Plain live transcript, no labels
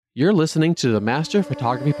You're listening to the Master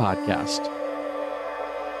Photography Podcast.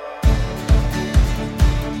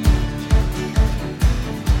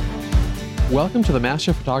 Welcome to the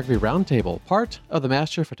Master Photography Roundtable, part of the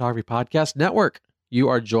Master Photography Podcast Network. You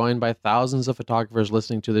are joined by thousands of photographers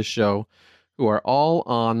listening to this show who are all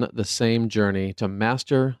on the same journey to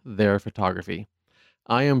master their photography.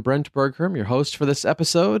 I am Brent Bergherm, your host for this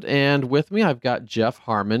episode, and with me I've got Jeff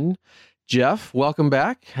Harmon. Jeff, welcome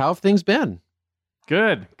back. How have things been?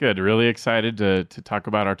 Good. Really excited to talk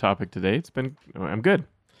about our topic today. I'm good.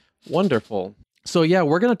 Wonderful. So yeah,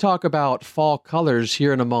 we're going to talk about fall colors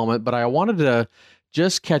here in a moment, but I wanted to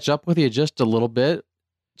just catch up with you just a little bit.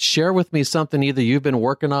 Share with me something either you've been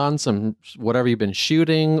working on, some whatever you've been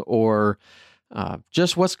shooting, or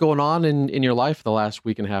just what's going on in your life the last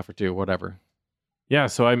week and a half or two, whatever. Yeah,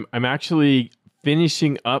 so I'm actually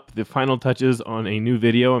finishing up the final touches on a new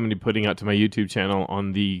video I'm going to be putting out to my YouTube channel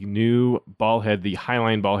on the new ball head, the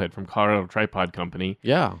Highline ball head from Colorado Tripod Company.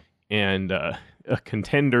 Yeah. And a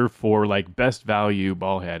contender for like best value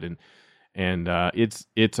ball head. And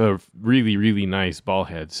it's a really, really nice ball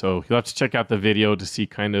head. So you'll have to check out the video to see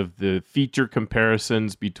kind of the feature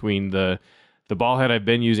comparisons between the ball head I've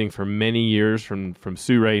been using for many years from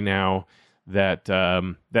Sirui now, that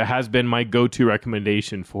has been my go-to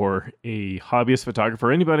recommendation for a hobbyist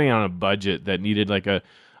photographer, anybody on a budget that needed like a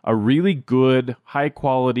really good,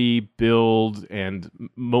 high-quality build and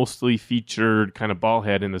mostly featured kind of ball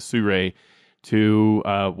head in the Sirui to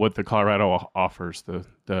what the Colorado offers, the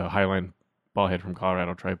Highline ball head from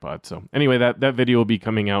Colorado Tripod. So anyway, that video will be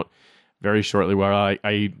coming out very shortly, where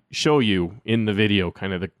I show you in the video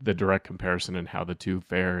kind of the direct comparison and how the two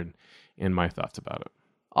fare and my thoughts about it.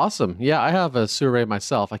 Awesome. Yeah, I have a Sirui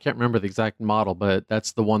myself. I can't remember the exact model, but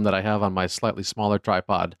that's the one that I have on my slightly smaller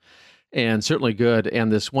tripod, and certainly good. And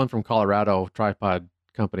this one from Colorado Tripod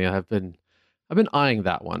Company, I've been eyeing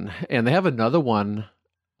that one. And they have another one,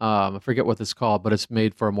 I forget what it's called, but it's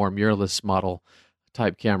made for a more mirrorless model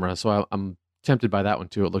type camera. So I'm tempted by that one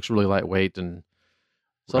too. It looks really lightweight, and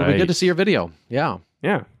so it'll be good to see your video. Yeah.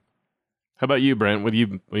 Yeah. How about you, Brent? What have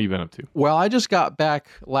you been up to? Well, I just got back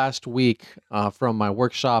last week from my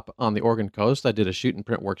workshop on the Oregon coast. I did a shoot and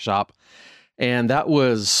print workshop, and that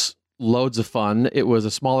was loads of fun. It was a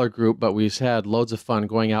smaller group, but we had loads of fun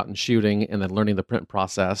going out and shooting and then learning the print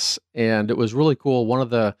process. And it was really cool. One of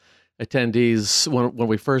the attendees, when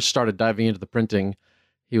we first started diving into the printing,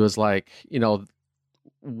 he was like,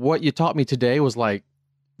 what you taught me today was like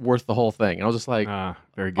worth the whole thing. And I was just like,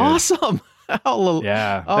 very good. Awesome.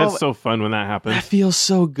 Yeah, that's so fun when that happens. That feels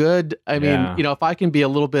so good. I mean, if I can be a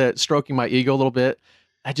little bit stroking my ego a little bit,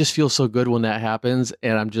 I just feel so good when that happens,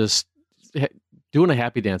 and I'm just doing a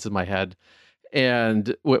happy dance in my head.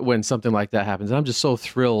 And when something like that happens, I'm just so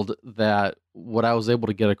thrilled that what I was able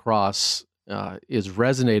to get across is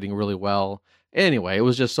resonating really well. Anyway, it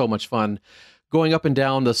was just so much fun going up and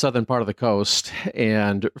down the southern part of the coast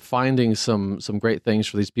and finding some great things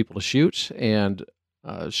for these people to shoot, and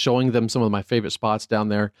showing them some of my favorite spots down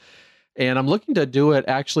there. And I'm looking to do it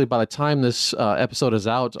actually by the time this episode is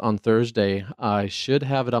out on Thursday. I should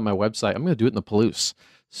have it on my website. I'm going to do it in the Palouse.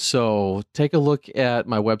 So take a look at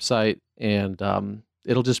my website, and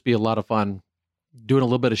it'll just be a lot of fun doing a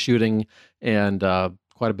little bit of shooting and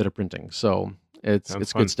quite a bit of printing. So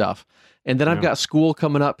it's good stuff. And then I've got school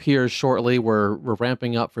coming up here shortly. We're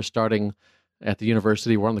ramping up for starting at the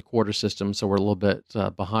university. We're on the quarter system, so we're a little bit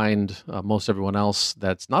behind most everyone else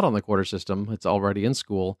that's not on the quarter system. It's already in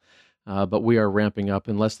school, but we are ramping up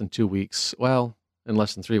in less than 2 weeks. Well, in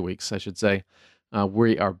less than 3 weeks, I should say.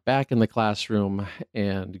 We are back in the classroom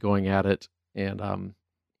and going at it, and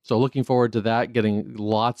so looking forward to that, getting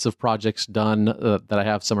lots of projects done that I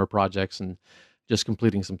have, summer projects, and just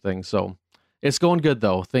completing some things. So it's going good,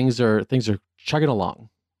 though. Things are chugging along.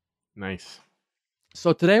 Nice.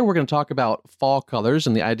 So today we're going to talk about fall colors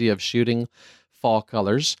and the idea of shooting fall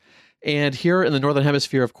colors. And here in the Northern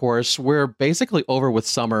Hemisphere, of course, we're basically over with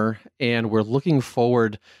summer, and we're looking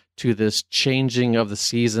forward to this changing of the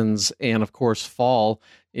seasons. And of course, fall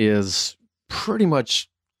is pretty much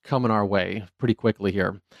coming our way pretty quickly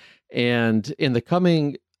here. And in the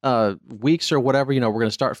coming weeks or whatever, we're going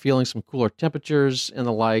to start feeling some cooler temperatures and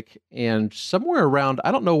the like. And somewhere around,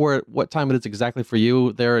 I don't know what time it is exactly for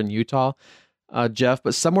you there in Utah, Jeff,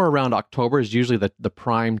 but somewhere around October is usually the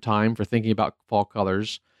prime time for thinking about fall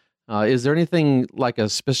colors. Is there anything like a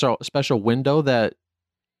special window that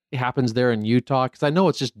happens there in Utah? Because I know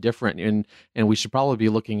it's just different, and we should probably be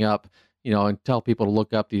looking up, and tell people to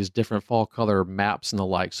look up these different fall color maps and the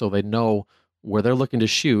like, so they know where they're looking to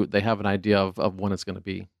shoot. They have an idea of when it's going to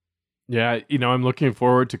be. Yeah, I'm looking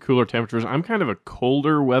forward to cooler temperatures. I'm kind of a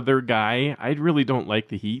colder weather guy. I really don't like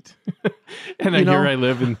the heat. And I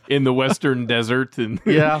live in the western desert, and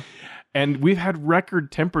yeah. And we've had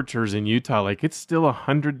record temperatures in Utah. Like, it's still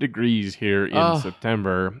 100 degrees here in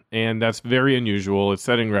September, and that's very unusual. It's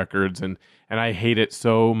setting records, and I hate it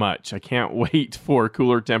so much. I can't wait for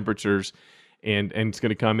cooler temperatures, and it's going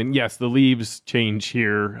to come. And yes, the leaves change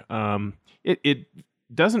here. It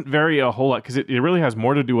doesn't vary a whole lot because it really has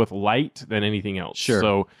more to do with light than anything else.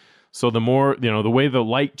 Sure. So the more, the way the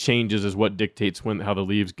light changes is what dictates how the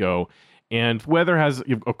leaves go. And weather has,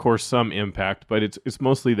 of course, some impact, but it's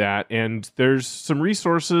mostly that. And there's some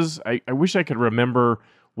resources. I wish I could remember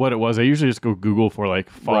what it was. I usually just go Google for like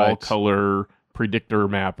fall color predictor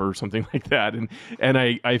map or something like that, and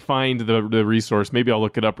I find the resource. Maybe I'll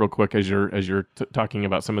look it up real quick as you're talking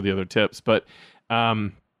about some of the other tips. But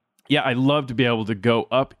yeah, I love to be able to go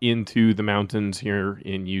up into the mountains here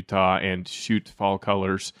in Utah and shoot fall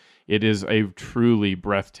colors. It is a truly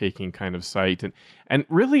breathtaking kind of sight, and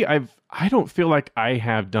really, I don't feel like I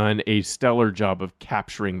have done a stellar job of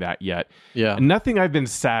capturing that yet. Yeah, nothing I've been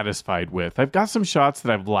satisfied with. I've got some shots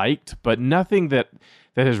that I've liked, but nothing that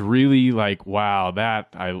is really like, wow,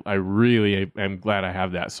 that I really am glad I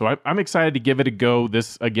have that. So I'm excited to give it a go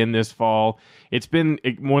this fall. It's been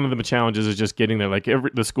one of the challenges is just getting there. Like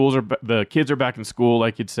the kids are back in school,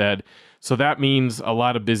 like you'd said. So that means a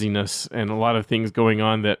lot of busyness and a lot of things going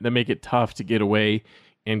on that make it tough to get away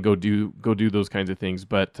and go do those kinds of things.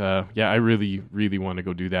 But yeah, I really, really want to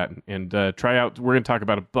go do that and try out. We're going to talk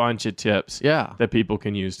about a bunch of tips that people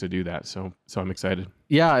can use to do that. So I'm excited.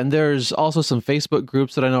 Yeah, and there's also some Facebook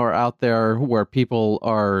groups that I know are out there where people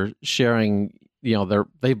are sharing, they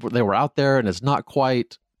were out there and it's not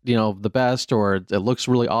quite, the best, or it looks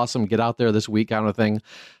really awesome. Get out there this week kind of thing.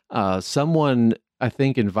 Someone, I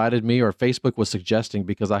think, invited me, or Facebook was suggesting,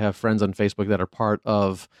 because I have friends on Facebook that are part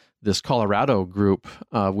of this Colorado group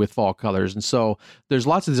with fall colors. And so there's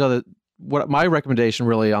lots of these other, what my recommendation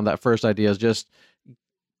really on that first idea is just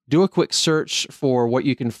do a quick search for what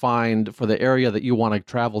you can find for the area that you want to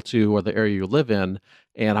travel to or the area you live in.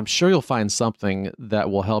 And I'm sure you'll find something that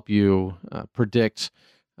will help you predict,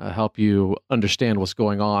 help you understand what's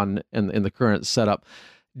going on in the current setup.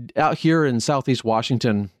 Out here in Southeast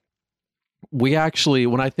Washington, we actually,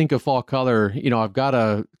 when I think of fall color,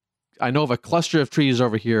 I know of a cluster of trees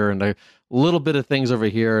over here and a little bit of things over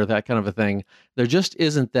here, that kind of a thing. There just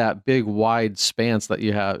isn't that big, wide expanse that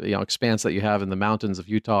you have in the mountains of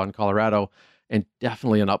Utah and Colorado, and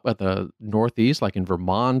definitely up at the Northeast, like in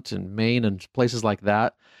Vermont and Maine and places like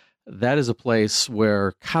that. That is a place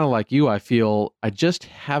where, kind of like you, I feel I just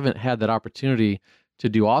haven't had that opportunity to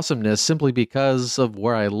do awesomeness simply because of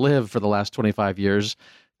where I live for the last 25 years.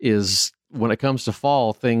 Is when it comes to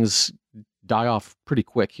fall, things die off pretty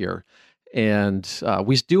quick here. And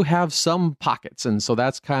we do have some pockets. And so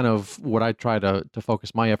that's kind of what I try to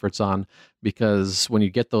focus my efforts on, because when you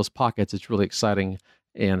get those pockets, it's really exciting.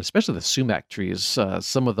 And especially the sumac trees,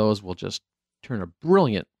 some of those will just turn a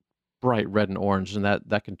brilliant, bright red and orange, and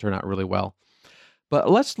that can turn out really well. But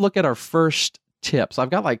let's look at our first tips. I've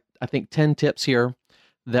got I think 10 tips here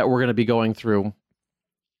that we're going to be going through.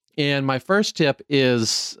 And my first tip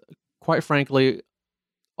is, quite frankly,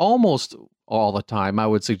 almost all the time, I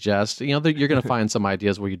would suggest, you're going to find some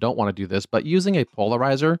ideas where you don't want to do this, but using a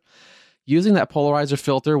polarizer, using that polarizer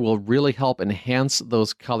filter will really help enhance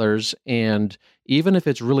those colors. And even if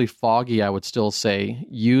it's really foggy, I would still say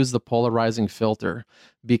use the polarizing filter,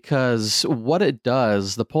 because what it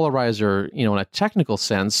does, the polarizer, in a technical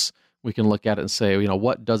sense, we can look at it and say,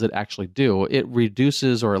 what does it actually do? It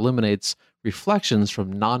reduces or eliminates reflections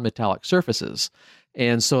from non-metallic surfaces.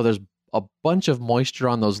 And so there's a bunch of moisture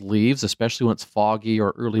on those leaves, especially when it's foggy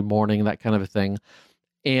or early morning, that kind of a thing.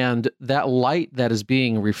 And that light that is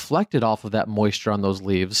being reflected off of that moisture on those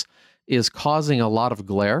leaves is causing a lot of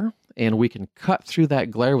glare, and we can cut through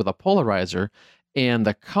that glare with a polarizer, and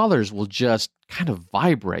the colors will just kind of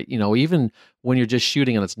vibrate. Even when you're just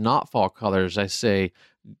shooting and it's not fall colors, I say,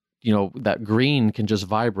 that green can just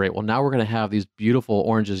vibrate. Well, now we're going to have these beautiful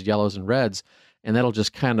oranges, yellows, and reds, and that'll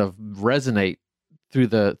just kind of resonate through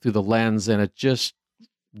the lens, and it just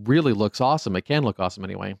really looks awesome. It can look awesome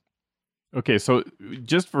anyway. Okay, so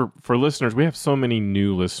just for listeners, we have so many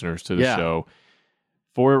new listeners to the show.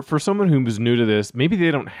 For someone who's new to this, maybe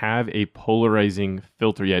they don't have a polarizing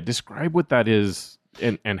filter yet. Describe what that is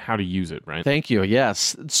and how to use it, right? Thank you.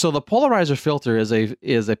 Yes. So the polarizer filter is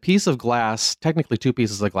a piece of glass, technically two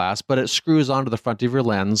pieces of glass, but it screws onto the front of your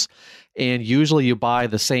lens, and usually you buy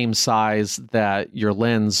the same size that your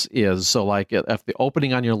lens is. So like if the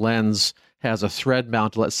opening on your lens has a thread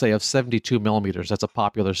mount, let's say, of 72 millimeters. That's a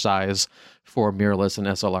popular size for mirrorless and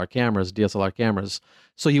SLR cameras, DSLR cameras.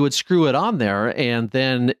 So you would screw it on there, and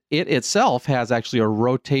then it itself has actually a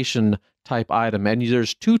rotation type item. And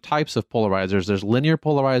there's two types of polarizers. There's linear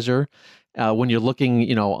polarizer. When you're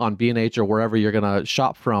looking, on B&H or wherever you're going to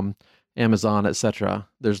shop from, Amazon, etc.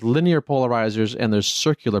 There's linear polarizers and there's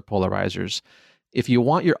circular polarizers. If you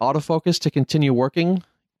want your autofocus to continue working,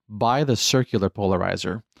 buy the circular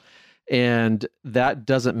polarizer. And that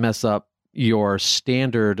doesn't mess up your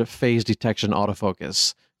standard phase detection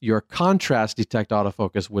autofocus. Your contrast detect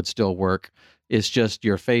autofocus would still work. It's just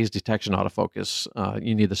your phase detection autofocus.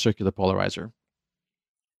 You need the circular polarizer.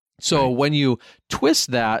 So when you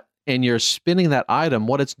twist that and you're spinning that item,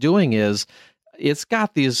 what it's doing is it's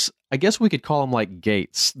got these, I guess we could call them like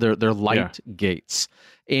gates. They're light gates.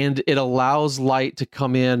 And it allows light to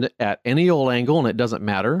come in at any old angle, and it doesn't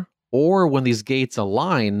matter. Or when these gates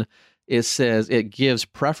align, it says it gives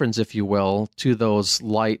preference, if you will, to those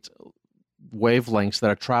light wavelengths that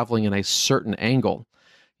are traveling in a certain angle.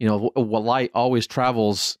 Light always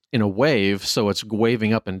travels in a wave, so it's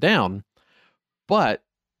waving up and down. But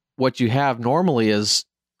what you have normally is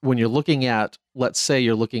when you're looking at, let's say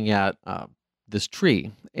you're looking at this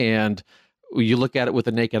tree, and you look at it with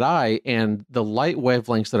the naked eye, and the light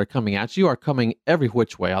wavelengths that are coming at you are coming every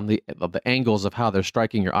which way on the angles of how they're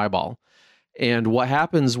striking your eyeball. And what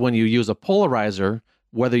happens when you use a polarizer,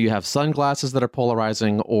 whether you have sunglasses that are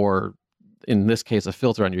polarizing or, in this case, a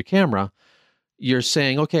filter on your camera, you're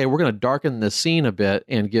saying, okay, we're going to darken the scene a bit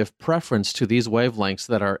and give preference to these wavelengths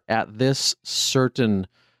that are at this certain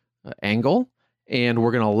angle, and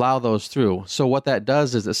we're going to allow those through. So what that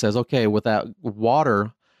does is it says, okay, with that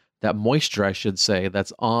water, that moisture, I should say,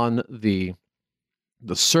 that's on the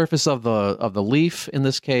surface of the leaf in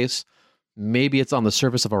this case, maybe it's on the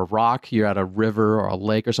surface of a rock, you're at a river or a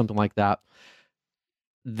lake or something like that.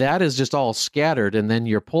 That is just all scattered, and then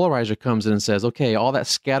your polarizer comes in and says, okay, all that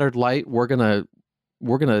scattered light, we're gonna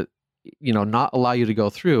not allow you to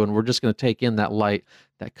go through, and we're just gonna take in that light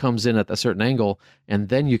that comes in at a certain angle, and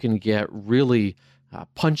then you can get really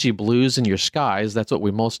punchy blues in your skies. That's what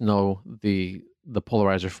we most know the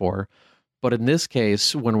polarizer for. But in this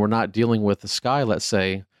case, when we're not dealing with the sky, let's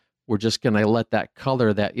say, we're just gonna let that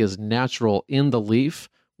color that is natural in the leaf,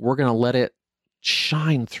 we're gonna let it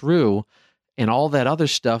shine through. And all that other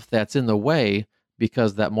stuff that's in the way,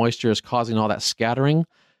 because that moisture is causing all that scattering,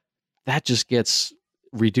 that just gets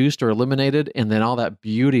reduced or eliminated. And then all that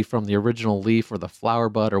beauty from the original leaf or the flower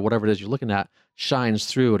bud or whatever it is you're looking at shines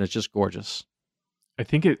through, and it's just gorgeous. I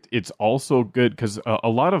think it's also good because a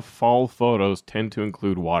lot of fall photos tend to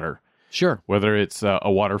include water. Sure. Whether it's a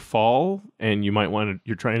waterfall, and you might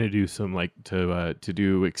you're trying to do some to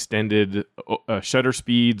do extended shutter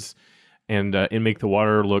speeds, and make the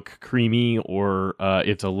water look creamy, or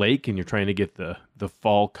it's a lake and you're trying to get the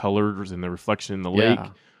fall colors and the reflection in the lake.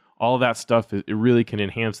 All of that stuff, it really can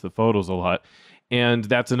enhance the photos a lot. And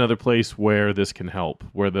that's another place where this can help,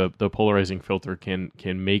 where the polarizing filter can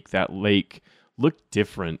make that lake look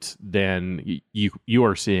different than you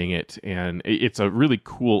are seeing it. And it's a really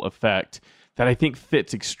cool effect that I think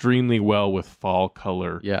fits extremely well with fall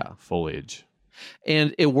color foliage.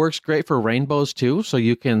 And it works great for rainbows too, so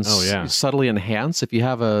you can subtly enhance. If you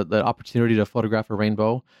have the opportunity to photograph a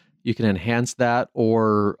rainbow, you can enhance that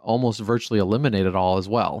or almost virtually eliminate it all as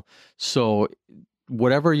well. So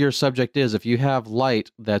whatever your subject is, if you have light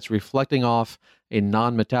that's reflecting off a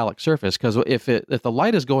non-metallic surface, because if the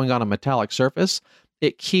light is going on a metallic surface,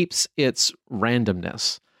 it keeps its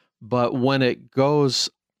randomness. But when it's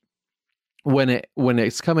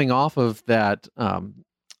coming off of that,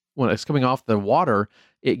 when it's coming off the water,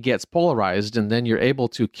 it gets polarized, and then you're able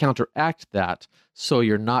to counteract that, so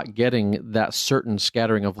you're not getting that certain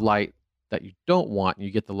scattering of light that you don't want.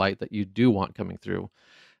 You get the light that you do want coming through.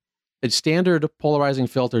 A standard polarizing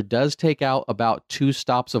filter does take out about 2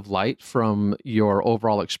 stops of light from your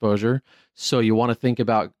overall exposure, so you want to think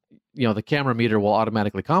about, the camera meter will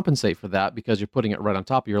automatically compensate for that because you're putting it right on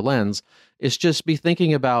top of your lens. It's just be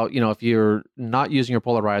thinking about, if you're not using your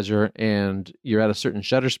polarizer and you're at a certain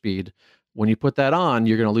shutter speed, when you put that on,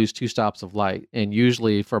 you're going to lose 2 stops of light. And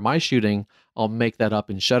usually for my shooting, I'll make that up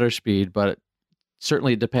in shutter speed, but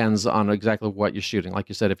certainly it depends on exactly what you're shooting. Like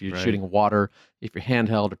you said, if you're shooting water, if you're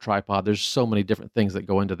handheld or tripod, there's so many different things that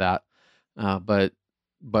go into that. But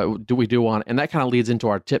we do want, and that kind of leads into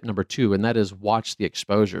our tip number 2, and that is watch the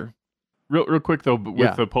exposure. Real quick though,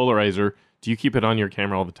 with the polarizer, do you keep it on your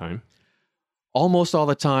camera all the time? Almost all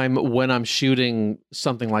the time when I'm shooting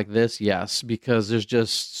something like this, yes, because there's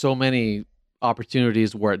just so many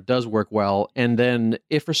opportunities where it does work well. And then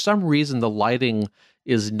if for some reason the lighting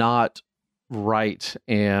is not right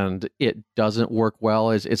and it doesn't work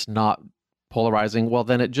well, is it's not polarizing, well,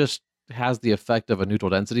 then it just has the effect of a neutral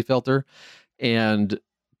density filter. And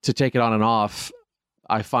to take it on and off,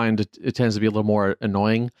 I find it tends to be a little more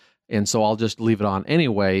annoying. And so I'll just leave it on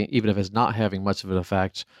anyway, even if it's not having much of an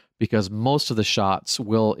effect, because most of the shots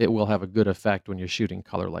will have a good effect when you're shooting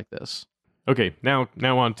color like this. Okay, now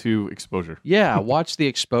on to exposure. Yeah, watch the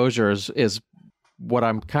exposures is what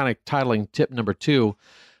I'm kind of titling tip number 2.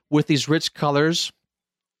 With these rich colors,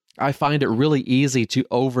 I find it really easy to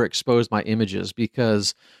overexpose my images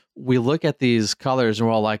because we look at these colors and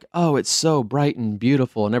we're all like, oh, it's so bright and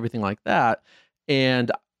beautiful and everything like that.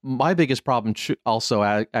 And my biggest problem also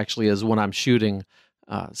actually is when I'm shooting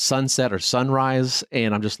sunset or sunrise,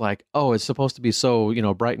 and I'm just like, oh, it's supposed to be so,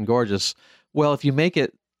 bright and gorgeous. Well, if you make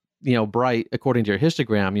it, bright according to your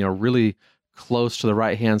histogram, really close to the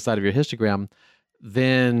right-hand side of your histogram,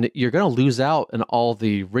 then you're going to lose out in all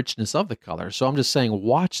the richness of the color. So I'm just saying,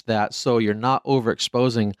 watch that so you're not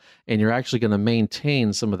overexposing and you're actually going to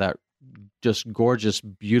maintain some of that just gorgeous,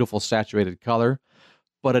 beautiful saturated color.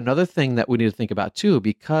 But another thing that we need to think about too,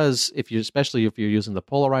 because especially if you're using the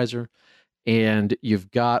polarizer and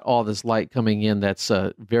you've got all this light coming in that's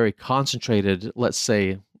very concentrated, let's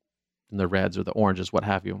say in the reds or the oranges, what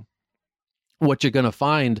have you, what you're going to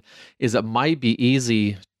find is it might be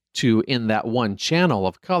easy to, in that one channel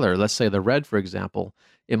of color, let's say the red, for example,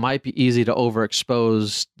 it might be easy to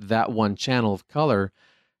overexpose that one channel of color.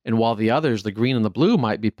 And while the others, the green and the blue,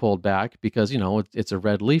 might be pulled back because, it's a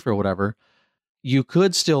red leaf or whatever, you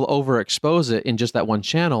could still overexpose it in just that one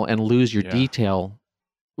channel and lose your detail,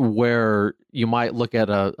 where you might look at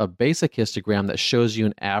a basic histogram that shows you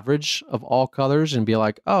an average of all colors and be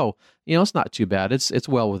like, oh, it's not too bad. It's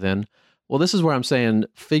well within. Well, this is where I'm saying,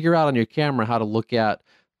 figure out on your camera how to look at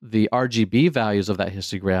the RGB values of that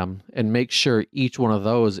histogram and make sure each one of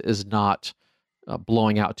those is not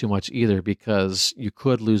blowing out too much either, because you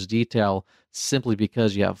could lose detail simply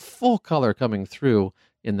because you have full color coming through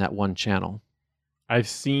in that one channel. I've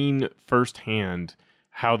seen firsthand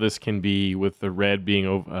how this can be with the red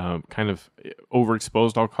being kind of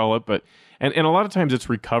overexposed, I'll call it, but and a lot of times it's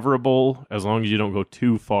recoverable as long as you don't go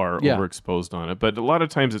too far overexposed on it. But a lot of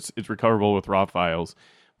times it's recoverable with raw files.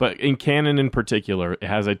 But in Canon in particular, it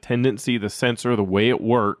has a tendency, the sensor, the way it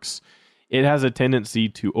works, it has a tendency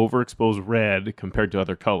to overexpose red compared to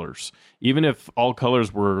other colors. Even if all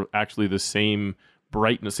colors were actually the same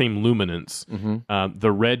brightness, same luminance,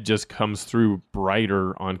 the red just comes through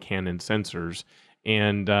brighter on Canon sensors.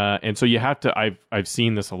 And so you have to, I've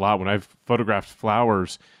seen this a lot when I've photographed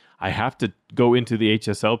flowers. I have to go into the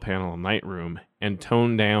HSL panel in Lightroom and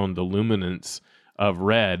tone down the luminance of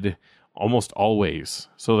red almost always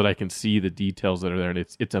so that I can see the details that are there. And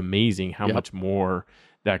it's amazing how much more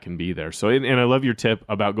that can be there. So, and I love your tip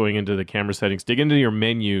about going into the camera settings, dig into your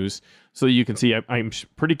menus so you can see. I'm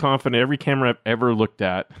pretty confident every camera I've ever looked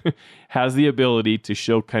at has the ability to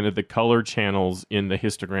show kind of the color channels in the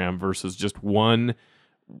histogram versus just one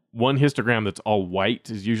histogram that's all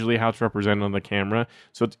white is usually how it's represented on the camera.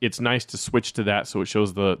 So it's nice to switch to that so it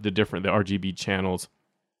shows the RGB channels,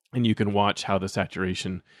 and you can watch how the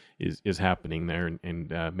saturation is happening there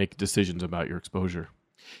and make decisions about your exposure.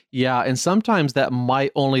 Yeah, and sometimes that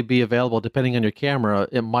might only be available, depending on your camera,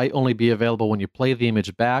 it might only be available when you play the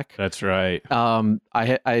image back. That's right.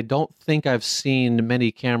 I don't think I've seen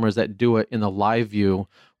many cameras that do it in the live view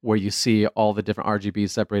where you see all the different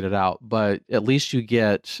RGBs separated out, but at least you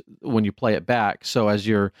get when you play it back. So as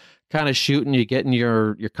you're kind of shooting, you're getting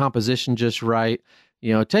your composition just right.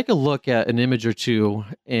 Take a look at an image or two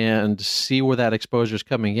and see where that exposure is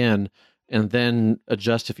coming in, and then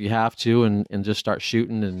adjust if you have to, and just start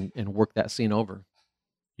shooting and work that scene over.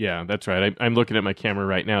 Yeah, that's right. I'm looking at my camera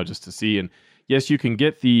right now just to see, and yes, you can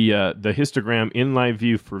get the histogram in live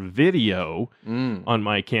view for video on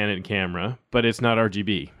my Canon camera, but it's not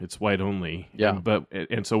RGB. It's white only. Yeah.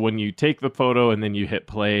 And so when you take the photo and then you hit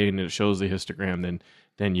play and it shows the histogram,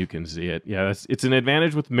 then you can see it. Yeah, it's an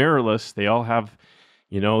advantage with mirrorless. They all have,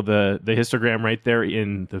 the histogram right there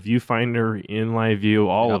in the viewfinder, in live view.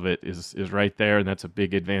 All of it is right there, and that's a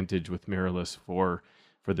big advantage with mirrorless for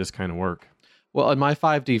this kind of work. Well, and my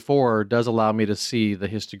 5D4 does allow me to see the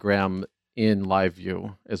histogram in live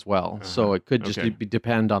view as well. So it could just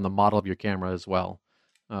depend on the model of your camera as well,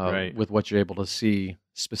 right, with what you're able to see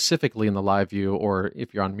specifically in the live view. Or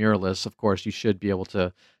if you're on mirrorless, of course, you should be able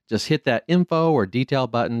to just hit that info or detail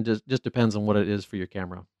button. Just depends on what it is for your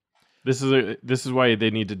camera. This is why they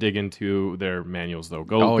need to dig into their manuals, though.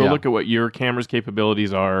 Go look at what your camera's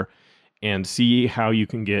capabilities are, and see how you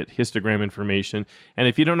can get histogram information. And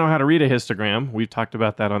if you don't know how to read a histogram, we've talked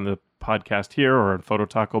about that on the podcast here or on Photo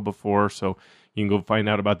Taco before, so you can go find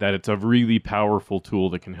out about that. It's a really powerful tool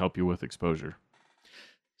that can help you with exposure.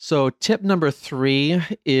 So tip number 3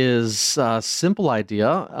 is a simple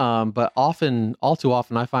idea, but all too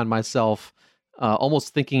often, I find myself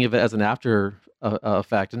almost thinking of it as an after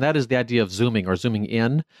effect, and that is the idea of zooming or zooming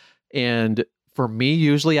in. And for me,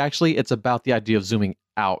 usually, actually, it's about the idea of zooming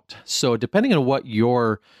out. So depending on what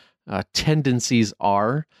your tendencies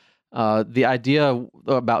are, the idea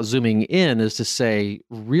about zooming in is to say,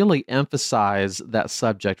 really emphasize that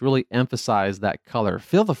subject, really emphasize that color,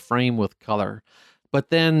 fill the frame with color. But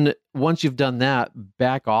then once you've done that,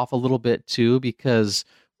 back off a little bit too, because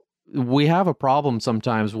we have a problem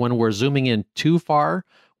sometimes when we're zooming in too far,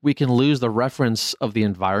 we can lose the reference of the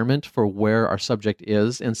environment for where our subject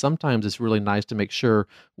is. And sometimes it's really nice to make sure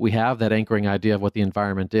we have that anchoring idea of what the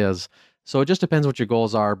environment is. So it just depends what your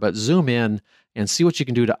goals are, but zoom in and see what you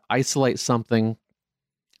can do to isolate something.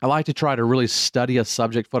 I like to try to really study a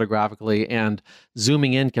subject photographically, and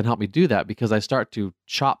zooming in can help me do that because I start to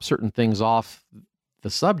chop certain things off the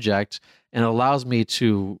subject, and it allows me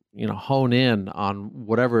to, hone in on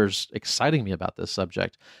whatever's exciting me about this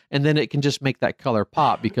subject. And then it can just make that color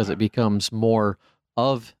pop because it becomes more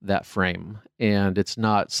of that frame. And it's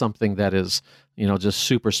not something that is, just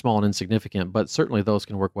super small and insignificant, but certainly those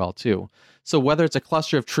can work well too. So whether it's a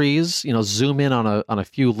cluster of trees, zoom in on a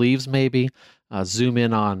few leaves, maybe zoom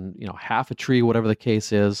in on, half a tree, whatever the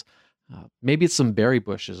case is. Maybe it's some berry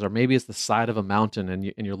bushes, or maybe it's the side of a mountain and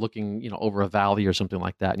you're looking, over a valley or something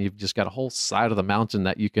like that. And you've just got a whole side of the mountain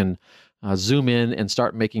that you can zoom in and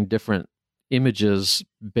start making different images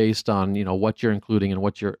based on, what you're including and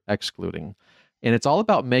what you're excluding. And it's all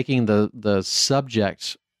about making the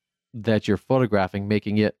subject that you're photographing,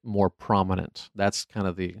 making it more prominent. That's kind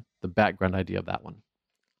of the background idea of that one.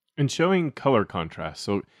 And showing color contrast.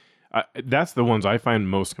 So that's the ones I find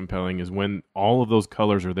most compelling, is when all of those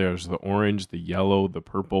colors are there. There's the orange, the yellow, the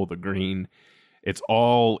purple, the green. It's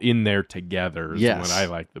all in there together is what I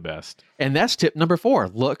like the best. And that's tip number 4.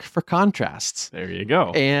 Look for contrasts. There you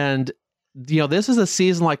go. And, this is a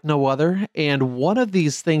season like no other. And one of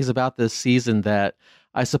these things about this season that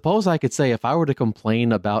I suppose I could say, if I were to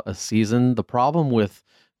complain about a season, the problem with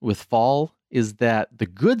fall is that the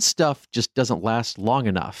good stuff just doesn't last long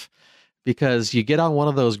enough. Because you get on one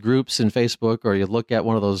of those groups in Facebook, or you look at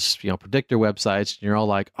one of those, predictor websites, and you're all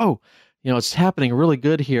like, oh, it's happening really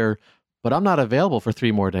good here, but I'm not available for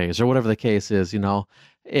 3 more days, or whatever the case is,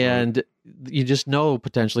 and you just know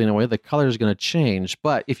potentially in a way the color is going to change.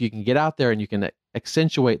 But if you can get out there and you can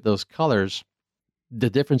accentuate those colors, the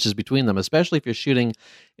differences between them, especially if you're shooting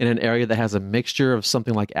in an area that has a mixture of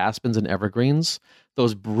something like aspens and evergreens,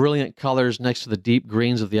 those brilliant colors next to the deep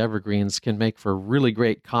greens of the evergreens can make for really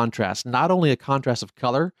great contrast. Not only a contrast of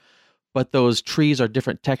color, but those trees are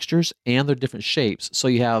different textures and they're different shapes. So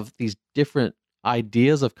you have these different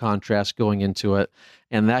ideas of contrast going into it,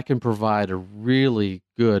 and that can provide a really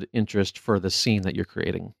good interest for the scene that you're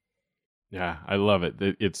creating. Yeah, I love it.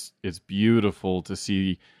 It's beautiful to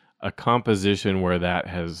see a composition where that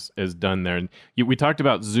has done there. And we talked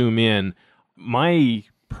about zoom in. My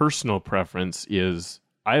personal preference is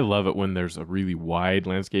I love it when there's a really wide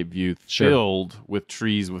landscape view filled with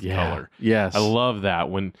trees with color. Yes. I love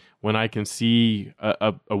that when I can see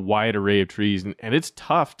a wide array of trees, and it's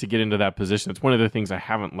tough to get into that position. It's one of the things I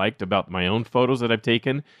haven't liked about my own photos that I've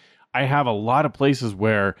taken. I have a lot of places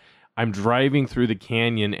where I'm driving through the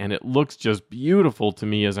canyon and it looks just beautiful to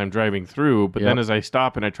me as I'm driving through. But then as I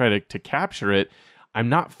stop and I try to capture it, I'm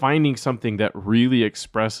not finding something that really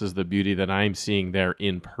expresses the beauty that I'm seeing there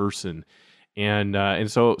in person. And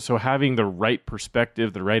so having the right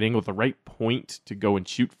perspective, the right angle, the right point to go and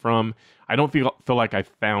shoot from, I don't feel like I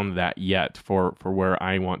found that yet for where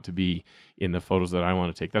I want to be in the photos that I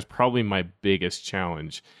want to take. That's probably my biggest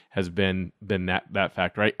challenge, has been that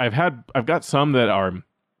factor. I've got some that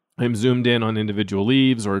I'm zoomed in on individual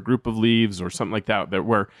leaves or a group of leaves or something like that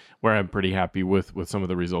where I'm pretty happy with some of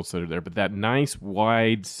the results that are there. But that nice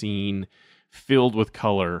wide scene filled with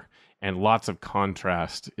color and lots of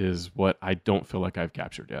contrast is what I don't feel like I've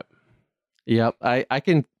captured yet. Yep, I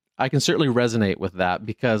can certainly resonate with that,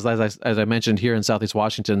 because as I mentioned, here in Southeast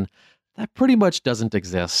Washington, that pretty much doesn't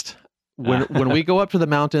exist. When we go up to the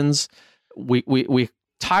mountains, we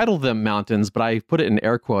title them mountains, but I put it in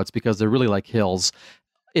air quotes because they're really like hills.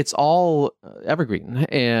 It's all evergreen.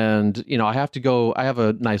 And, I have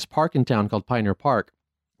a nice park in town called Pioneer Park.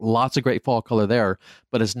 Lots of great fall color there,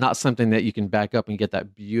 but it's not something that you can back up and get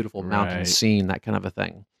that beautiful mountain scene, that kind of a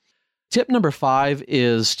thing. Tip number 5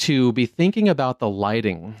 is to be thinking about the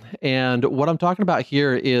lighting. And what I'm talking about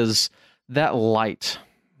here is that light,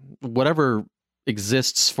 whatever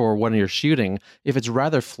exists for when you're shooting. If it's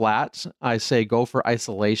rather flat, I say go for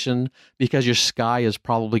isolation, because your sky is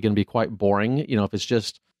probably going to be quite boring. If it's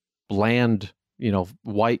just bland,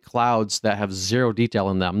 white clouds that have zero detail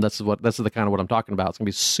in them, that's the kind of what I'm talking about. It's going to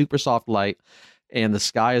be super soft light, and the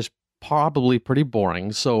sky is probably pretty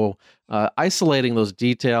boring. So isolating those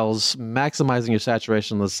details, maximizing your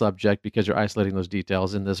saturation of the subject because you're isolating those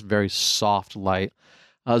details in this very soft light.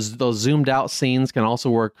 Those zoomed out scenes can also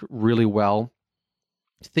work really well.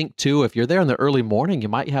 Think too, if you're there in the early morning, you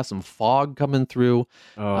might have some fog coming through.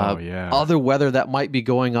 Other weather that might be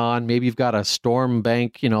going on. Maybe you've got a storm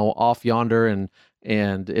bank, off yonder,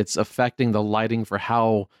 and it's affecting the lighting for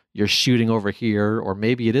how you're shooting over here. Or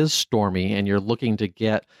maybe it is stormy and you're looking to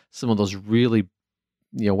get some of those really,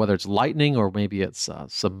 whether it's lightning or maybe it's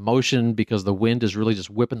some motion because the wind is really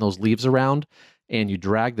just whipping those leaves around, and you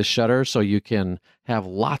drag the shutter so you can have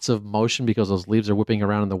lots of motion because those leaves are whipping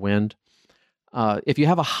around in the wind. If you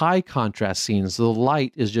have a high contrast scene, so the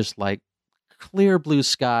light is just like clear blue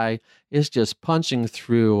sky, is just punching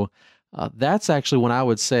through, that's actually when I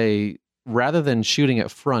would say, rather than shooting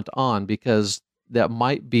it front on, because that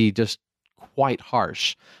might be just quite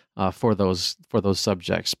harsh for those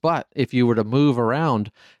subjects. But if you were to move around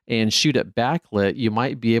and shoot it backlit, you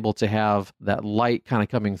might be able to have that light kind of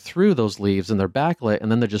coming through those leaves, and they're backlit, and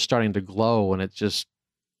then they're just starting to glow, and it just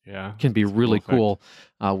can be really cool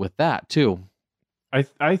with that too.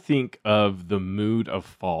 I think of the mood of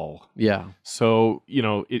fall. Yeah. So,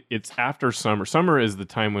 it's after summer. Summer is the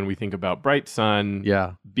time when we think about bright sun,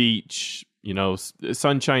 beach,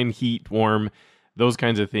 sunshine, heat, warm, those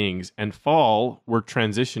kinds of things. And fall, we're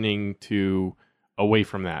transitioning to away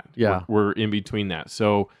from that. Yeah. We're in between that.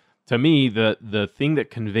 So to me, the thing that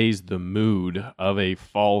conveys the mood of a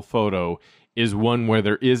fall photo is one where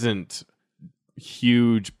there isn't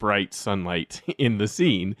huge bright sunlight in the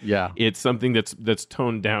scene. Yeah. It's something that's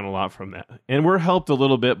toned down a lot from that. And we're helped a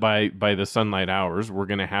little bit by the sunlight hours. We're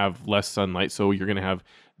going to have less sunlight, so you're going to have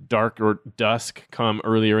dark or dusk come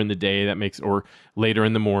earlier in the day, or later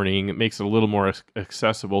in the morning. It makes it a little more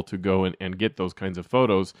accessible to go and get those kinds of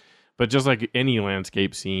photos. But just like any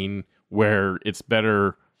landscape scene, where it's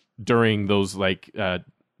better during those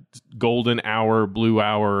golden hour, blue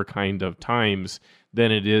hour kind of times than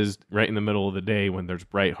it is right in the middle of the day when there's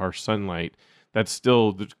bright, harsh sunlight. That's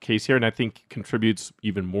still the case here, and I think contributes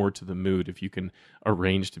even more to the mood if you can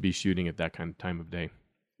arrange to be shooting at that kind of time of day.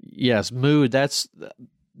 Yes, mood, that's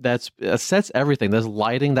sets everything. This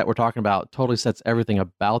lighting that we're talking about totally sets everything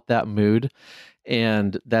about that mood,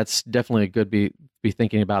 and that's definitely a good be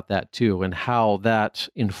thinking about that too, and how that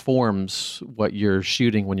informs what you're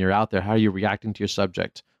shooting when you're out there, how you're reacting to your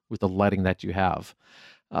subject with the lighting that you have.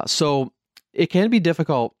 So it can be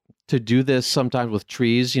difficult to do this sometimes with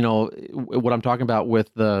trees. What I'm talking about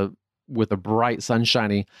with the bright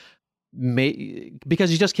sunshiny,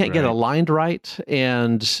 because you just can't get it aligned right.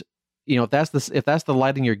 And if that's the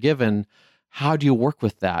lighting you're given, how do you work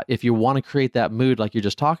with that? If you want to create that mood like you're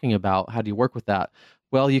just talking about, how do you work with that?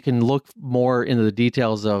 Well, you can look more into the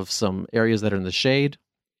details of some areas that are in the shade.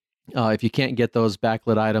 If you can't get those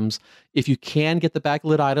backlit items, if you can get the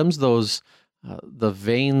backlit items, those the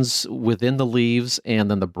veins within the leaves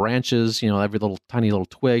and then the branches, every little tiny little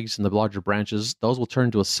twigs and the larger branches, those will turn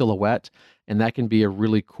into a silhouette, and that can be a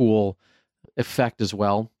really cool effect as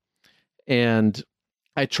well. And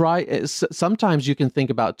sometimes you can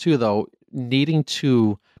think about too, though, needing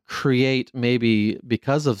to create, maybe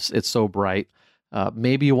because of it's so bright,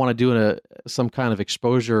 maybe you want to do some kind of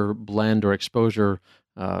exposure blend or exposure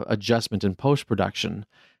adjustment in post-production.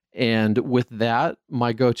 And with that,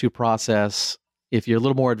 my go-to process, if you're a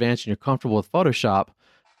little more advanced and you're comfortable with Photoshop,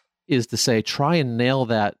 is to say, try and nail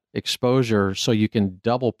that exposure so you can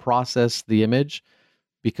double process the image.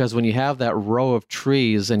 Because when you have that row of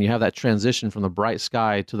trees and you have that transition from the bright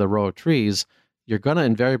sky to the row of trees, you're going to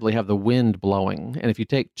invariably have the wind blowing. And if you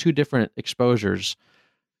take two different exposures,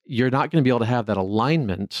 you're not going to be able to have that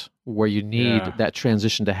alignment where you need that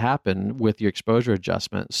transition to happen with your exposure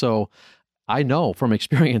adjustment. So I know from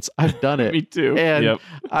experience, I've done it. Me too. And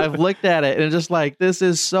I've looked at it and it's just like, this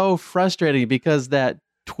is so frustrating because that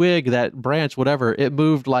twig, that branch, whatever, it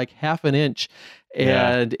moved like half an inch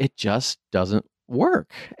and it just doesn't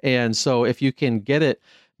work. And so if you can get it,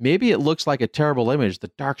 maybe it looks like a terrible image.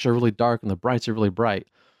 The darks are really dark and the brights are really bright,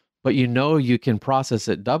 but you can process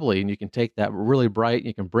it doubly, and you can take that really bright,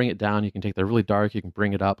 you can bring it down, you can take the really dark, you can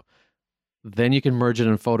bring it up. Then you can merge it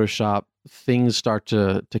in Photoshop. Things start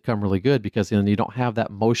to come really good because then you don't have that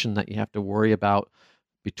motion that you have to worry about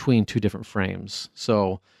between two different frames.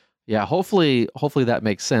 So yeah, hopefully that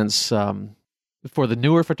makes sense. For the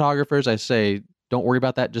newer photographers, I say, don't worry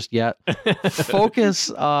about that just yet. Focus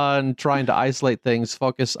on trying to isolate things.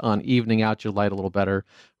 Focus on evening out your light a little better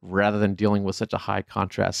rather than dealing with such a high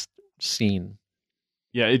contrast scene.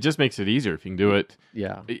 Yeah, it just makes it easier if you can do it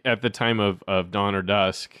at the time of dawn or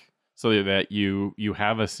dusk, so that you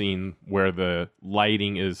have a scene where the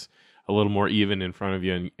lighting is a little more even in front of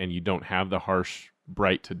you, and you don't have the harsh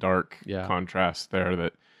bright to dark contrast there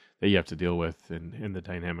that you have to deal with in the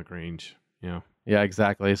dynamic range. Yeah,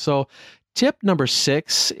 exactly. So tip number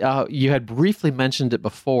 6, you had briefly mentioned it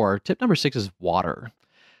before. Tip number 6 is water.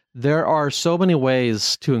 There are so many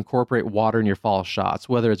ways to incorporate water in your fall shots,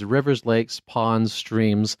 whether it's rivers, lakes, ponds,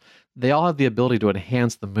 streams. They all have the ability to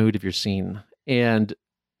enhance the mood of your scene. And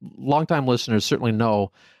longtime listeners certainly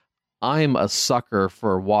know I'm a sucker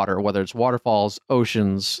for water, whether it's waterfalls,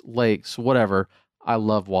 oceans, lakes, whatever. I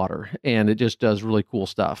love water, and it just does really cool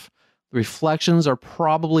stuff. Reflections are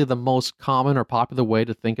probably the most common or popular way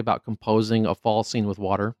to think about composing a fall scene with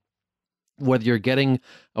water. Whether you're getting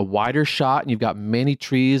a wider shot and you've got many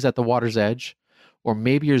trees at the water's edge, or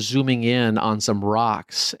maybe you're zooming in on some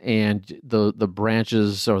rocks and the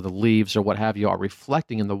branches or the leaves or what have you are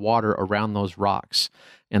reflecting in the water around those rocks,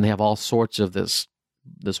 and they have all sorts of this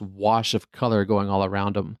wash of color going all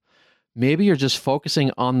around them. Maybe you're just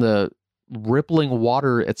focusing on the rippling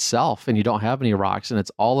water itself and you don't have any rocks, and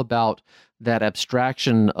it's all about that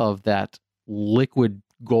abstraction of that liquid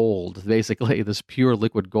gold, basically this pure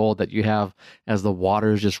liquid gold that you have as the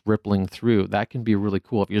water is just rippling through. That can be really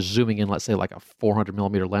cool if you're zooming in, let's say like a 400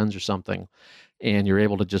 millimeter lens or something, and you're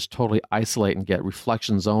able to just totally isolate and get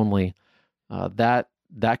reflections only. That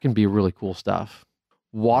can be really cool stuff.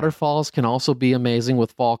 Waterfalls can also be amazing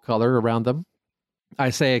with fall color around them.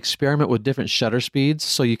 I say experiment with different shutter speeds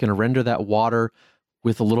so you can render that water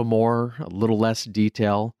with a little more, a little less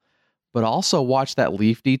detail. But also watch that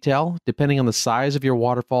leaf detail. Depending on the size of your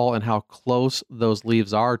waterfall and how close those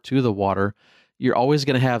leaves are to the water, you're always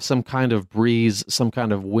going to have some kind of breeze, some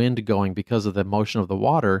kind of wind going because of the motion of the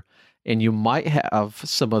water. And you might have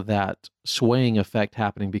some of that swaying effect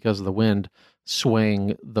happening because of the wind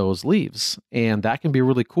swaying those leaves. And that can be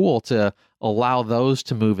really cool to allow those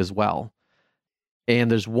to move as well.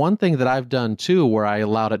 And there's one thing that I've done too where I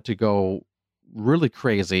allowed it to go really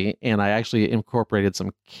crazy, and I actually incorporated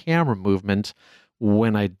some camera movement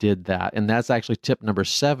when I did that. And that's actually tip number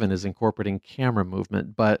 7, is incorporating camera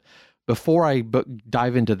movement. But before I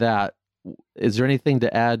dive into that, is there anything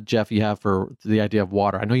to add, Jeff, you have for the idea of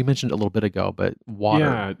water? I know you mentioned it a little bit ago, but water.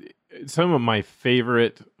 Yeah, some of my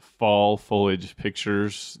favorite fall foliage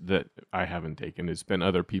pictures that I haven't taken, it's been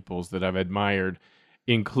other people's that I've admired,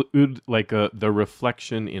 include like the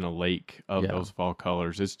reflection in a lake of those fall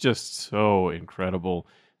colors. It's just so incredible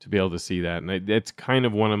to be able to see that, and it's kind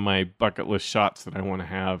of one of my bucket list shots that I want to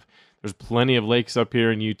have. There's plenty of lakes up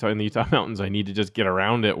here in the Utah mountains. I need to just get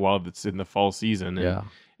around it while it's in the fall season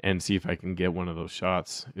and see if I can get one of those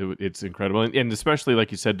shots. It's incredible, and especially like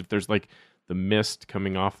you said, if there's like the mist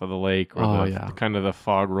coming off of the lake or the kind of the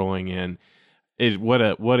fog rolling in. What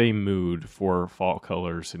a mood for fall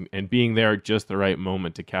colors, and being there at just the right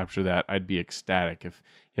moment to capture that. I'd be ecstatic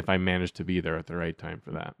if I managed to be there at the right time for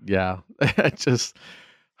that. Yeah, that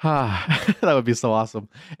would be so awesome.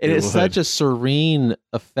 And it's such a serene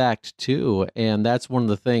effect too, and that's one of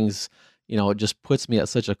the things, it just puts me at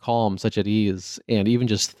such a calm, such at ease, and even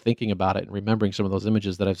just thinking about it and remembering some of those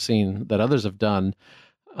images that I've seen that others have done,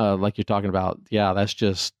 like you're talking about. Yeah, that's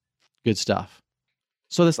just good stuff.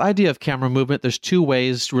 So this idea of camera movement, there's 2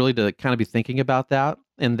 ways really to kind of be thinking about that.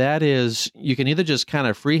 And that is, you can either just kind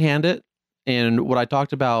of freehand it. And what I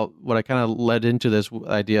talked about, what I kind of led into this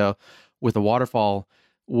idea with the waterfall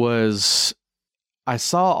was I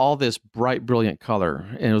saw all this bright, brilliant color,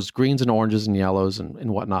 and it was greens and oranges and yellows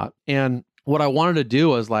and whatnot. And what I wanted to do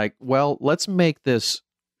was like, well, let's make this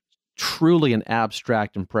truly an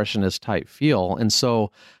abstract impressionist type feel. And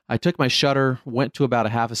so I took my shutter, went to about a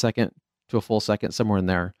half a second to a full second, somewhere in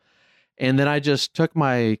there. And then I just took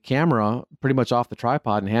my camera pretty much off the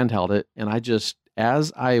tripod and handheld it. And I just,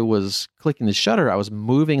 as I was clicking the shutter, I was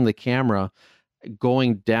moving the camera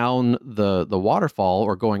going down the waterfall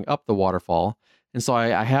or going up the waterfall. And so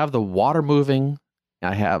I have the water moving,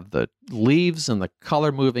 I have the leaves and the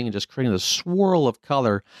color moving and just creating this swirl of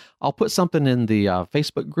color. I'll put something in the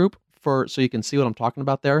Facebook group so you can see what I'm talking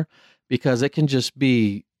about there, because it can just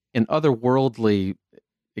be an otherworldly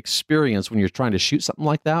experience when you're trying to shoot something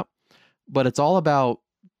like that. But it's all about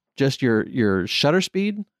just your shutter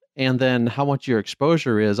speed and then how much your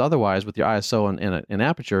exposure is otherwise with your ISO and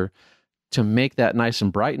aperture to make that nice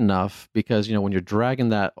and bright enough, because, when you're dragging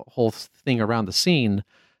that whole thing around the scene,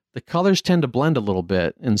 the colors tend to blend a little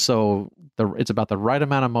bit. And so it's about the right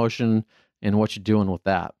amount of motion and what you're doing with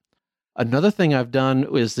that. Another thing I've done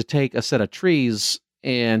is to take a set of trees,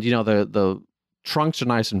 and, the trunks are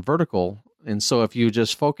nice and vertical. And so if you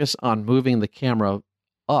just focus on moving the camera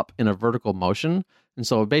up in a vertical motion, and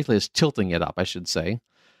so basically it's tilting it up, I should say,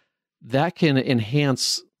 that can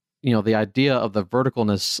enhance, the idea of the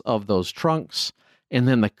verticalness of those trunks. And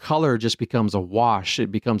then the color just becomes a wash.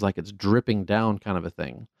 It becomes like it's dripping down kind of a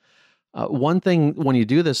thing. One thing when you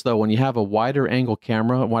do this, though, when you have a wider angle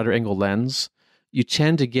camera, a wider angle lens, you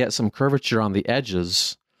tend to get some curvature on the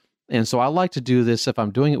edges. And so I like to do this, if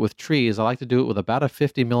I'm doing it with trees, I like to do it with about a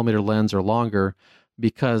 50 millimeter lens or longer,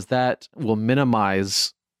 because that will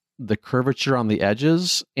minimize the curvature on the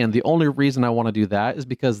edges. And the only reason I want to do that is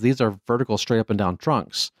because these are vertical, straight up and down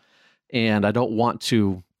trunks. And I don't want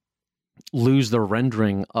to lose the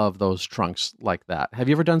rendering of those trunks like that. Have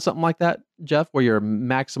you ever done something like that, Jeff, where you're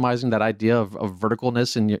maximizing that idea of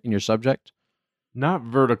verticalness in your subject? Not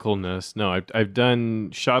verticalness. No, I've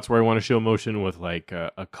done shots where I want to show motion with like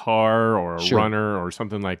a car or a runner or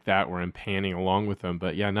something like that, where I'm panning along with them.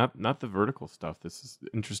 But yeah, not the vertical stuff. This is an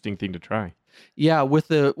interesting thing to try. Yeah, with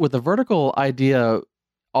the vertical idea,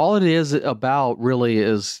 all it is about really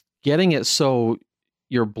is getting it so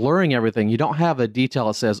you're blurring everything. You don't have a detail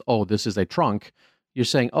that says, "Oh, this is a trunk." You're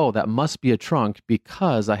saying, "Oh, that must be a trunk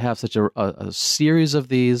because I have such a series of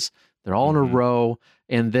these. They're all in a row."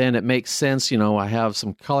 And then it makes sense, I have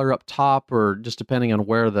some color up top, or just depending on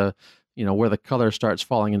where the color starts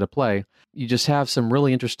falling into play. You just have some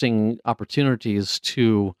really interesting opportunities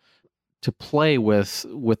to play with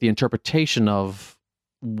the interpretation of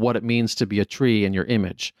what it means to be a tree in your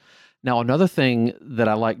image. Now, another thing that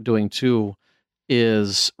I like doing too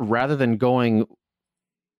is, rather than going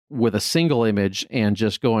with a single image and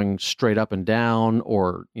just going straight up and down,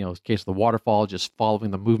 or, in the case of the waterfall, just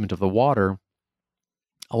following the movement of the water,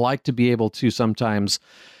 I like to be able to sometimes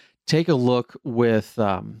take a look with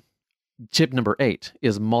tip number 8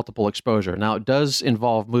 is multiple exposure. Now, it does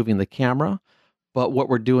involve moving the camera, but what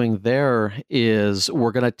we're doing there is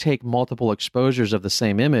we're going to take multiple exposures of the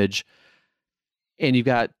same image, and you've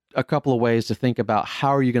got a couple of ways to think about how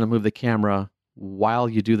are you going to move the camera while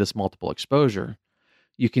you do this multiple exposure.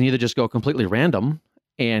 You can either just go completely random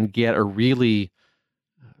and get a really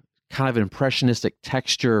kind of impressionistic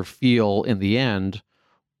texture feel in the end,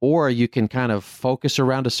 or you can kind of focus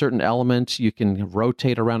around a certain element. You can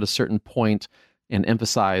rotate around a certain point and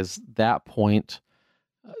emphasize that point.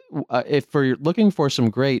 If you're looking for some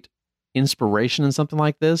great inspiration in something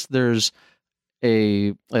like this, there's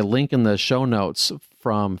a link in the show notes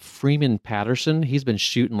from Freeman Patterson. He's been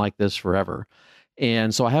shooting like this forever.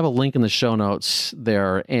 And so I have a link in the show notes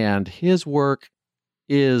there, and his work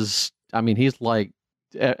is, he's like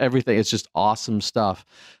everything. It's just awesome stuff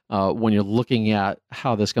when you're looking at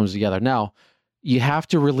how this comes together. Now, you have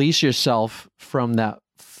to release yourself from that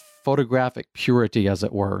photographic purity, as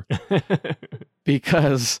it were,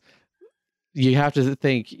 because you have to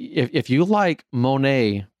think, if you like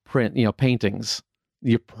Monet paintings,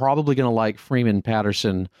 you're probably going to like Freeman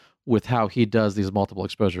Patterson with how he does these multiple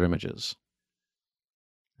exposure images.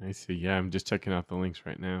 I see. Yeah, I'm just checking out the links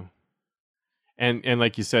right now. And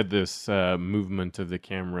like you said, this movement of the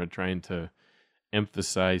camera, trying to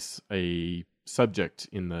emphasize a subject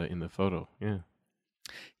in the photo.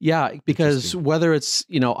 Yeah, because whether it's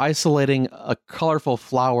isolating a colorful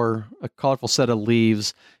flower, a colorful set of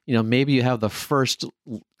leaves, maybe you have the first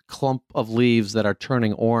clump of leaves that are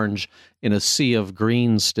turning orange in a sea of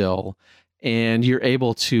green still, and you're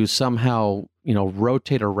able to somehow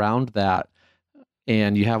rotate around that,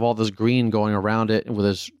 and you have all this green going around it with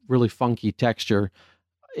this really funky texture.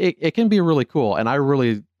 It can be really cool, and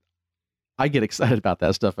I get excited about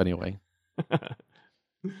that stuff anyway.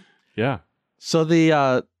 Yeah. So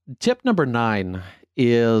the tip number 9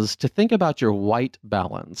 is to think about your white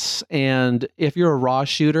balance. And if you're a RAW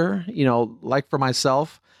shooter, like for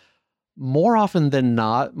myself, more often than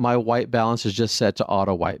not, my white balance is just set to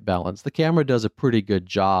auto white balance. The camera does a pretty good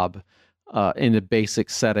job in the basic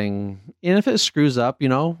setting. And if it screws up,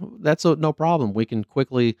 that's no problem. We can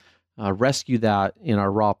quickly rescue that in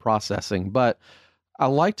our RAW processing. But I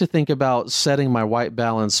like to think about setting my white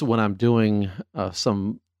balance when I'm doing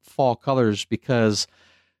some fall colors, because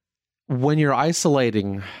when you're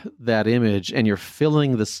isolating that image and you're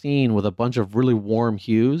filling the scene with a bunch of really warm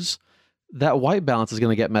hues, that white balance is going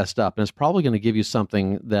to get messed up, and it's probably going to give you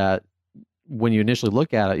something that when you initially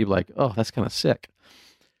look at it, you're like, oh, that's kind of sick.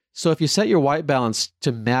 So if you set your white balance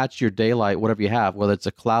to match your daylight, whatever you have, whether it's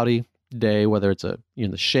a cloudy day, whether it's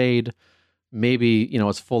in the shade, maybe,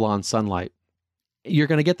 it's full on sunlight. You're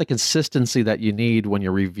going to get the consistency that you need when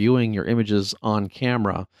you're reviewing your images on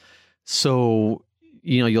camera. So,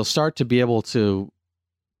 you'll start to be able to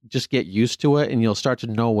just get used to it, and you'll start to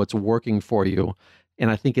know what's working for you. And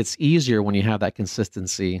I think it's easier when you have that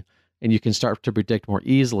consistency, and you can start to predict more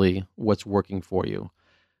easily what's working for you.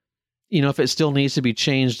 If it still needs to be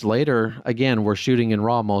changed later, again, we're shooting in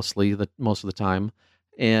RAW most of the time,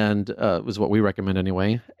 and was what we recommend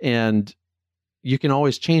anyway. And you can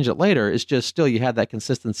always change it later. It's just still you had that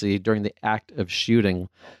consistency during the act of shooting,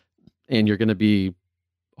 and you're going to be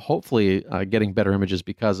hopefully getting better images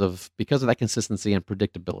because of that consistency and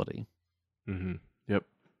predictability. Mm-hmm. Yep.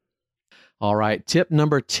 All right, tip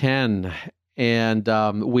number 10,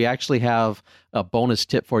 and we actually have a bonus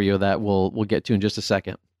tip for you that we'll get to in just a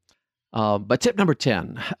second. But tip number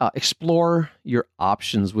 10, explore your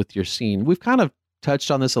options with your scene. We've kind of touched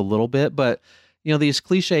on this a little bit, but these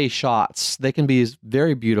cliche shots, they can be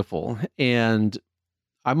very beautiful, and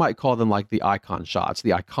I might call them like the icon shots, the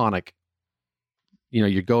iconic.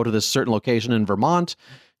 You go to this certain location in Vermont,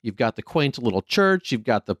 you've got the quaint little church, you've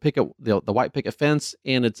got the white picket fence,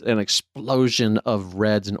 and it's an explosion of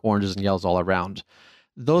reds and oranges and yellows all around.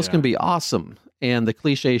 Those can be awesome, and the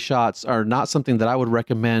cliche shots are not something that I would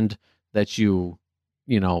recommend that you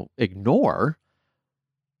ignore.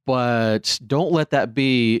 But don't let that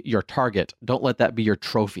be your target. Don't let that be your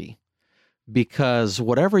trophy. Because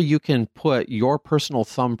whatever you can put your personal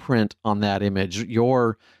thumbprint on that image,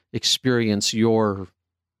 your experience,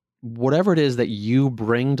 whatever it is that you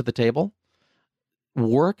bring to the table,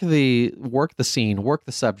 work the scene, work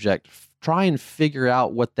the subject, try and figure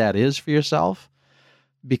out what that is for yourself.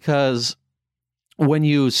 Because when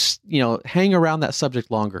you hang around that subject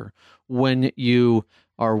longer, when you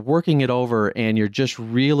are working it over and you're just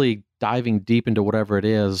really diving deep into whatever it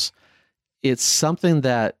is, it's something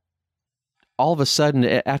that all of a sudden,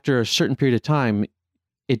 after a certain period of time,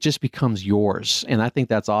 it just becomes yours. And I think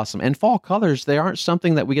that's awesome. And fall colors, they aren't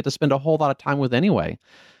something that we get to spend a whole lot of time with anyway.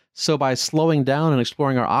 So by slowing down and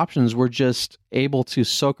exploring our options, we're just able to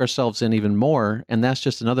soak ourselves in even more. And that's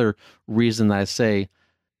just another reason that I say,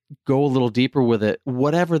 go a little deeper with it,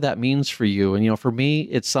 whatever that means for you. And, for me,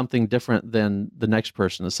 it's something different than the next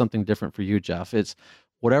person. It's something different for you, Jeff. It's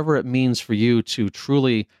whatever it means for you to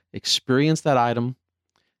truly experience that item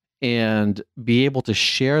and be able to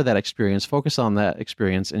share that experience, focus on that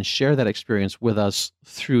experience, and share that experience with us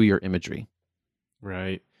through your imagery.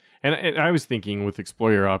 Right. And I was thinking with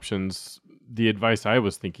explore your options, the advice I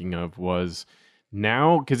was thinking of was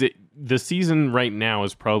now, because the season right now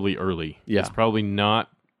is probably early. Yeah. It's probably not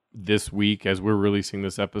this week as we're releasing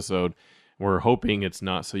this episode. We're hoping it's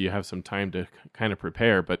not, so you have some time to kind of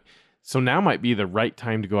prepare. But so now might be the right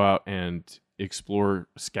time to go out and explore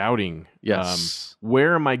scouting. Yes.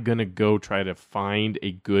 Where am I going to go try to find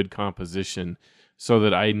a good composition so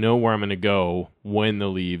that I know where I'm going to go when the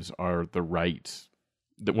leaves are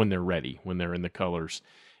when they're ready, when they're in the colors.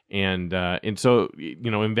 And so,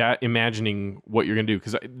 imagining what you're going to do,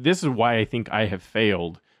 because this is why I think I have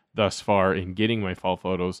failed thus far in getting my fall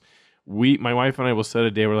photos. My wife and I will set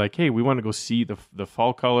a day. We're like, hey, we want to go see the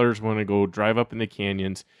fall colors. We want to go drive up in the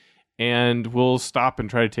canyons, and we'll stop and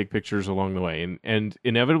try to take pictures along the way. And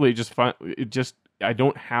inevitably, I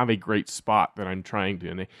don't have a great spot that I'm trying to.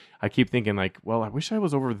 And I keep thinking like, well, I wish I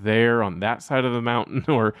was over there on that side of the mountain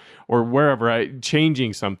or wherever.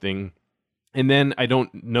 Changing something. And then I don't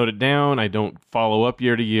note it down. I don't follow up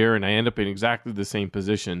year to year, and I end up in exactly the same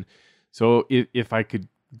position. So if I could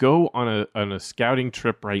go on a scouting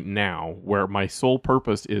trip right now where my sole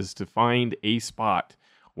purpose is to find a spot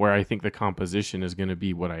where I think the composition is going to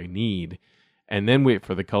be what I need, and then wait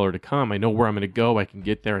for the color to come, I know where I'm going to go. I can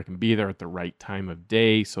get there. I can be there at the right time of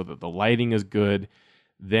day so that the lighting is good.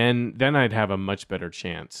 Then I'd have a much better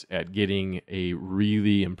chance at getting a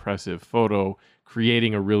really impressive photo,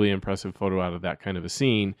 creating a really impressive photo out of that kind of a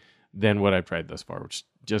scene than what I've tried thus far, which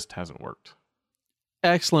just hasn't worked.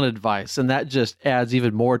 Excellent advice. And that just adds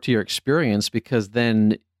even more to your experience, because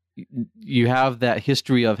then you have that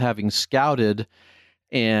history of having scouted,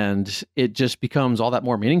 and it just becomes all that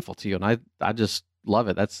more meaningful to you. And I just love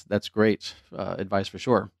it. That's great advice for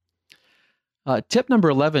sure. Tip number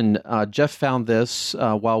 11, Jeff found this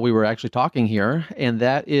while we were actually talking here, and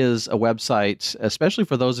that is a website, especially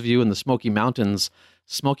for those of you in the Smoky Mountains,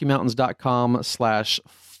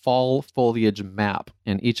 smokymountains.com/fall foliage map.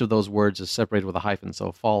 And each of those words is separated with a hyphen,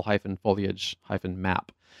 so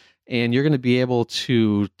fall-foliage-map. And you're going to be able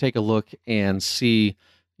to take a look and see,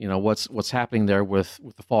 what's happening there with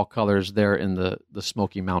the fall colors there in the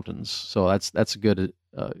Smoky Mountains. So that's a good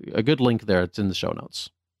link there. It's in the show notes.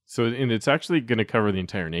 So, and it's actually going to cover the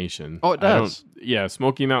entire nation. Oh, it does. Yeah,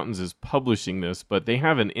 Smoky Mountains is publishing this, but they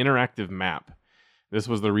have an interactive map. This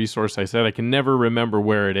was the resource I said. I can never remember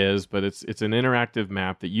where it is, but it's an interactive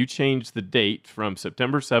map that you change the date from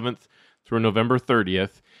September 7th through November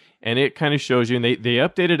 30th, and it kind of shows you, and they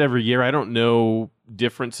update it every year. I don't know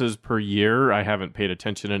differences per year. I haven't paid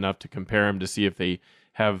attention enough to compare them to see if they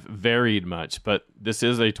have varied much, but this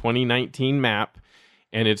is a 2019 map,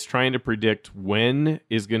 and it's trying to predict when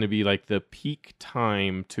is going to be like the peak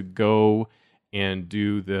time to go and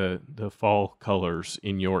do the fall colors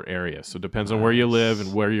in your area. So it depends on where you live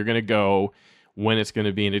and where you're going to go, when it's going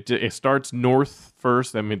to be. And it starts north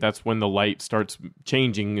first. I mean, that's when the light starts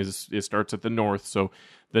changing. It starts at the north. So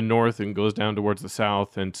the north and goes down towards the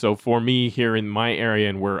south. And so for me here in my area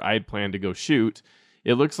and where I'd plan to go shoot,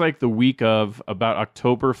 it looks like the week of about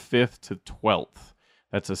October 5th to 12th.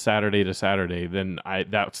 That's a Saturday to Saturday. Then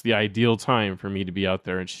that's the ideal time for me to be out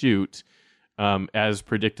there and shoot. As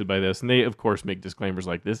predicted by this. And they, of course, make disclaimers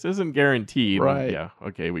like, this isn't guaranteed. Right. And yeah,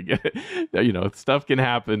 okay, we get it. Stuff can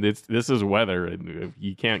happen. This is weather, and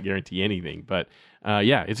you can't guarantee anything. But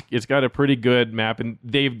yeah, it's got a pretty good map, and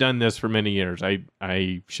they've done this for many years.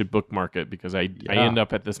 I should bookmark it because I end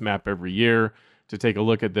up at this map every year to take a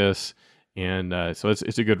look at this. And so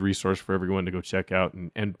it's a good resource for everyone to go check out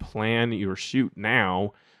and plan your shoot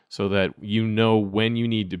now, so that you know when you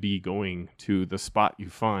need to be going to the spot you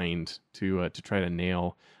find to try to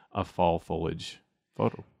nail a fall foliage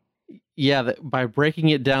photo. Yeah, by breaking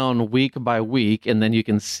it down week by week, and then you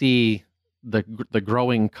can see the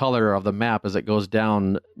growing color of the map as it goes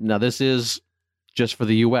down. Now, this is just for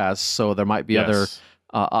the U.S., so there might be other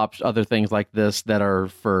things like this that are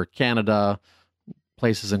for Canada,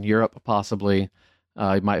 places in Europe possibly.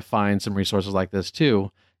 You might find some resources like this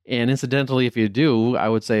too. And incidentally, if you do, I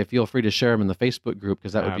would say feel free to share them in the Facebook group,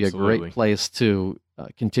 because that would be a great place to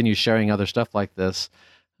continue sharing other stuff like this,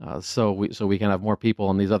 so we can have more people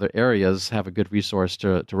in these other areas have a good resource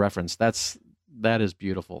to reference. That is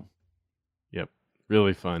beautiful. Yep,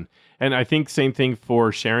 really fun. And I think same thing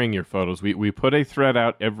for sharing your photos. We put a thread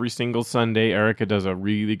out every single Sunday. Erica does a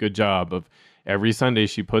really good job of every Sunday.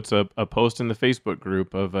 She puts a post in the Facebook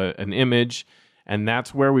group of an image. And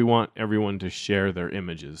that's where we want everyone to share their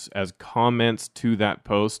images as comments to that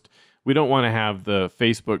post. We don't want to have the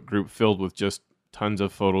Facebook group filled with just tons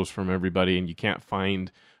of photos from everybody, and you can't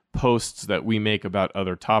find posts that we make about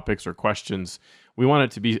other topics or questions. We want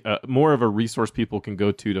it to be more of a resource people can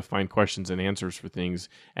go to find questions and answers for things,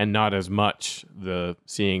 and not as much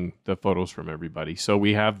seeing the photos from everybody. So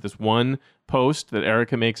we have this one post that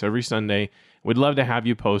Erica makes every Sunday. We'd love to have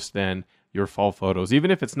you post then your fall photos, even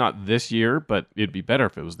if it's not this year, but it'd be better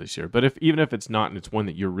if it was this year. But even if it's not, and it's one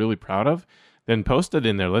that you're really proud of, then post it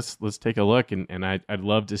in there. Let's take a look, and I'd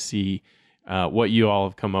love to see what you all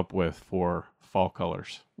have come up with for fall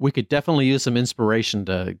colors. We could definitely use some inspiration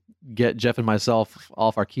to get Jeff and myself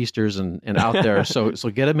off our keisters and out there. So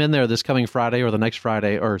get them in there this coming Friday or the next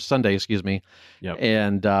Friday or Sunday, excuse me. Yep.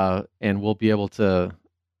 And we'll be able to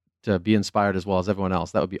be inspired as well as everyone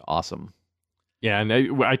else. That would be awesome. Yeah, and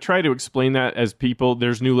I try to explain that as people.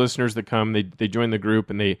 There's new listeners that come, they join the group,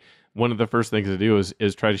 and one of the first things to do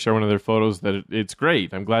is try to share one of their photos. That it's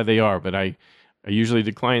great. I'm glad they are, but I usually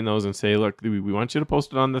decline those and say, look, we want you to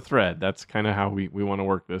post it on the thread. That's kind of how we want to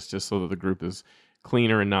work this, just so that the group is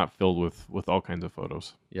cleaner and not filled with all kinds of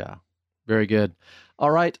photos. Yeah, very good. All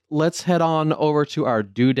right, let's head on over to our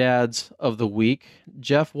doodads of the week.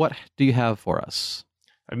 Jeff, what do you have for us?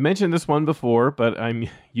 I've mentioned this one before, but I'm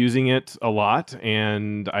using it a lot,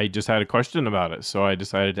 and I just had a question about it, so I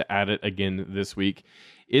decided to add it again this week.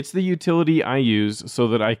 It's the utility I use so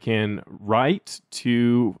that I can write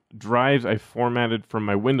to drives I formatted from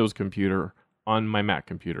my Windows computer on my Mac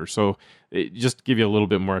computer. So just to give you a little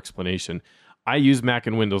bit more explanation, I use Mac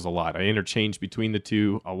and Windows a lot. I interchange between the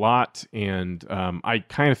two a lot, and I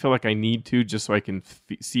kind of feel like I need to, just so I can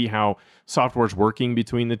see how software's working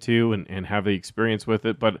between the two and have the experience with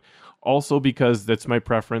it, but also because that's my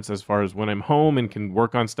preference as far as when I'm home and can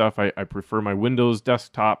work on stuff. I prefer my Windows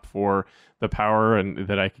desktop for the power and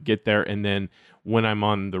that I could get there, and then when I'm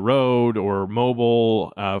on the road or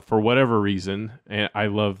mobile, for whatever reason, I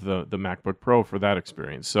love the MacBook Pro for that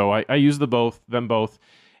experience. So I use them both.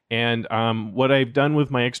 And what I've done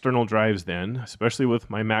with my external drives then, especially with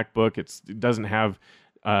my MacBook, it doesn't have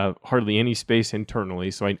hardly any space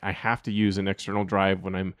internally, so I have to use an external drive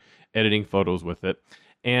when I'm editing photos with it.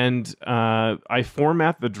 And I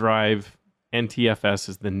format the drive. NTFS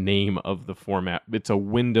is the name of the format. It's a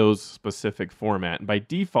Windows-specific format. And by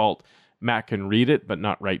default, Mac can read it, but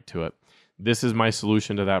not write to it. This is my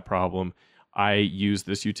solution to that problem. I use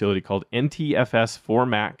this utility called NTFS for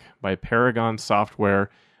Mac by Paragon Software.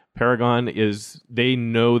 Paragon they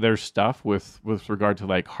know their stuff with regard to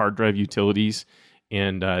like hard drive utilities,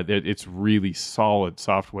 and it's really solid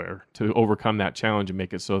software to overcome that challenge and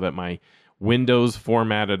make it so that my Windows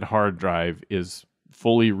formatted hard drive is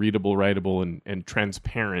fully readable, writable, and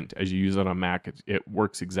transparent as you use it on Mac. It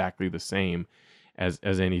works exactly the same as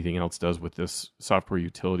anything else does with this software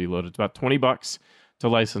utility load. It's about $20 to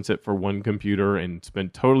license it for one computer, and it's been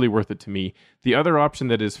totally worth it to me. The other option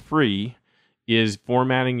that is free is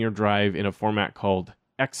formatting your drive in a format called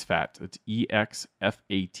exFAT. It's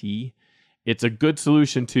EXFAT. It's a good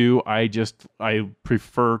solution too. I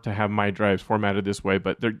prefer to have my drives formatted this way,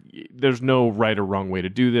 but there's no right or wrong way to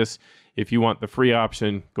do this. If you want the free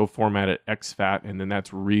option, go format it exFAT, and then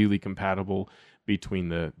that's really compatible between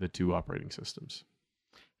the two operating systems.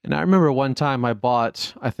 And I remember one time I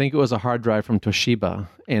bought, I think it was a hard drive from Toshiba,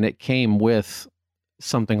 and it came with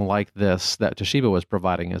something like this that Toshiba was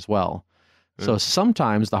providing as well. So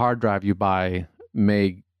sometimes the hard drive you buy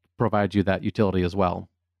may provide you that utility as well,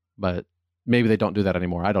 but maybe they don't do that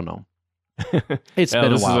anymore. I don't know. It's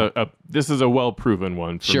been a while. This is a well-proven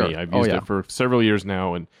one for me. I've used it for several years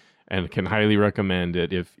now, and can highly recommend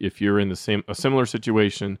it if you're in a similar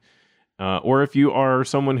situation, or if you are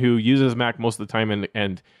someone who uses Mac most of the time,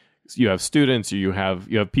 and you have students, or you have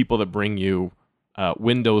people that bring you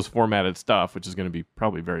Windows formatted stuff, which is going to be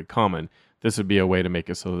probably very common. This would be a way to make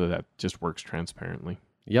it so that just works transparently.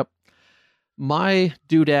 Yep. My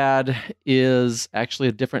doodad is actually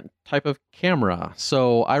a different type of camera.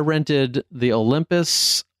 So I rented the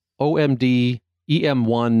Olympus OMD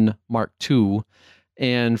EM1 Mark II.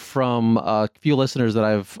 And from a few listeners that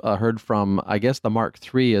I've heard from, I guess the Mark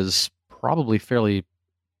III is probably fairly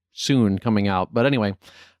soon coming out. But anyway,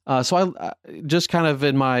 so I just kind of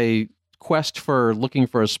in my quest for looking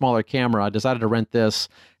for a smaller camera, I decided to rent this,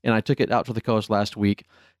 and I took it out to the coast last week.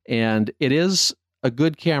 And it is a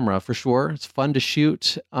good camera for sure. It's fun to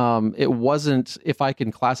shoot. It wasn't, if I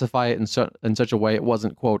can classify it in such a way, it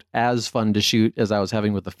wasn't, quote, as fun to shoot as I was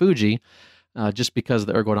having with the Fuji, just because of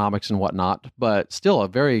the ergonomics and whatnot. But still a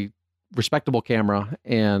very respectable camera,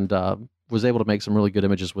 and was able to make some really good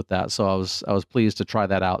images with that. So I was pleased to try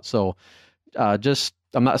that out. So I'm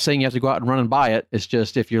not saying you have to go out and run and buy it. It's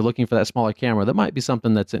just if you're looking for that smaller camera, that might be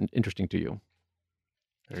something that's interesting to you.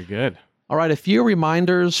 Very good. All right, a few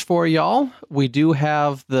reminders for y'all. We do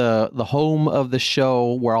have the home of the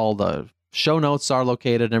show where all the show notes are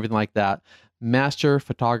located and everything like that,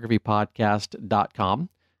 masterphotographypodcast.com.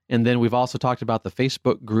 And then we've also talked about the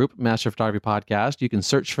Facebook group, Master Photography Podcast. You can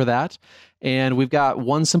search for that. And we've got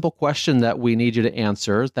one simple question that we need you to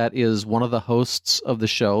answer. That is one of the hosts of the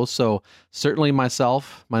show. So certainly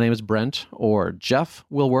myself, my name is Brent, or Jeff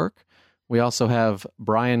will work. We also have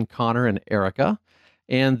Brian, Connor, and Erica.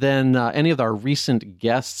 And then any of our recent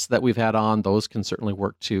guests that we've had on, those can certainly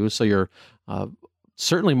work too. So you're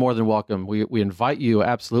certainly more than welcome. We invite you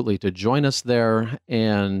absolutely to join us there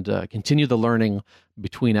and continue the learning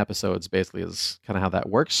between episodes, basically, is kind of how that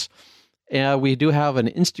works. We do have an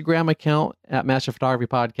Instagram account at Master Photography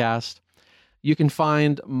Podcast. You can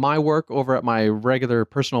find my work over at my regular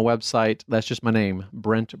personal website. That's just my name,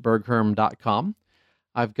 brentbergherm.com.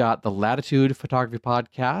 I've got the Latitude Photography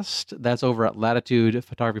Podcast. That's over at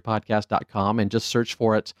latitudephotographypodcast.com, and just search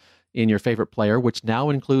for it in your favorite player, which now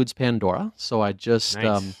includes Pandora. So I just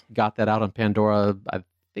got that out on Pandora. I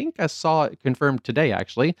think I saw it confirmed today,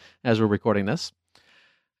 actually, as we're recording this.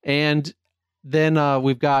 And then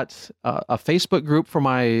we've got a Facebook group for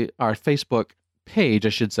our Facebook page, I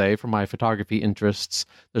should say, for my photography interests.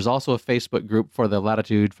 There's also a Facebook group for the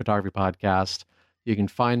Latitude Photography Podcast. You can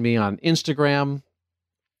find me on Instagram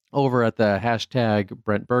over at the hashtag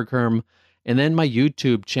Brent Bergherm. And then my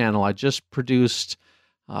YouTube channel, I just produced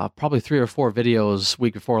probably 3 or 4 videos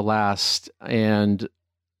week before last, and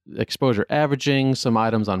exposure averaging, some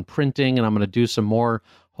items on printing, and I'm going to do some more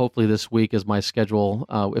hopefully this week as my schedule,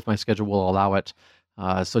 if my schedule will allow it.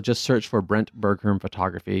 So just search for Brent Bergherm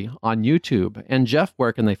Photography on YouTube. And Jeff,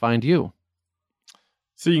 where can they find you?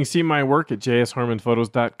 So you can see my work at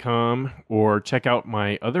jsharmonphotos.com, or check out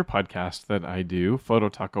my other podcast that I do,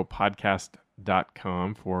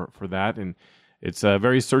 phototacopodcast.com for that. And it's a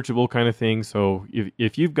very searchable kind of thing. So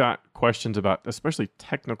if you've got questions about, especially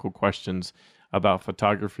technical questions about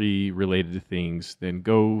photography related to things, then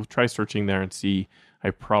go try searching there and see. I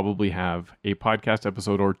probably have a podcast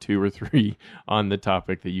episode or 2 or 3 on the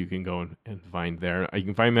topic that you can go and find there. You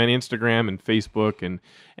can find me on Instagram and Facebook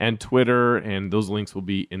and Twitter, and those links will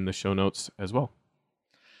be in the show notes as well.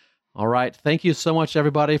 All right. Thank you so much,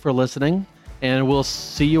 everybody, for listening, and we'll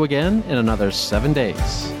see you again in another 7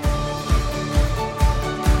 days.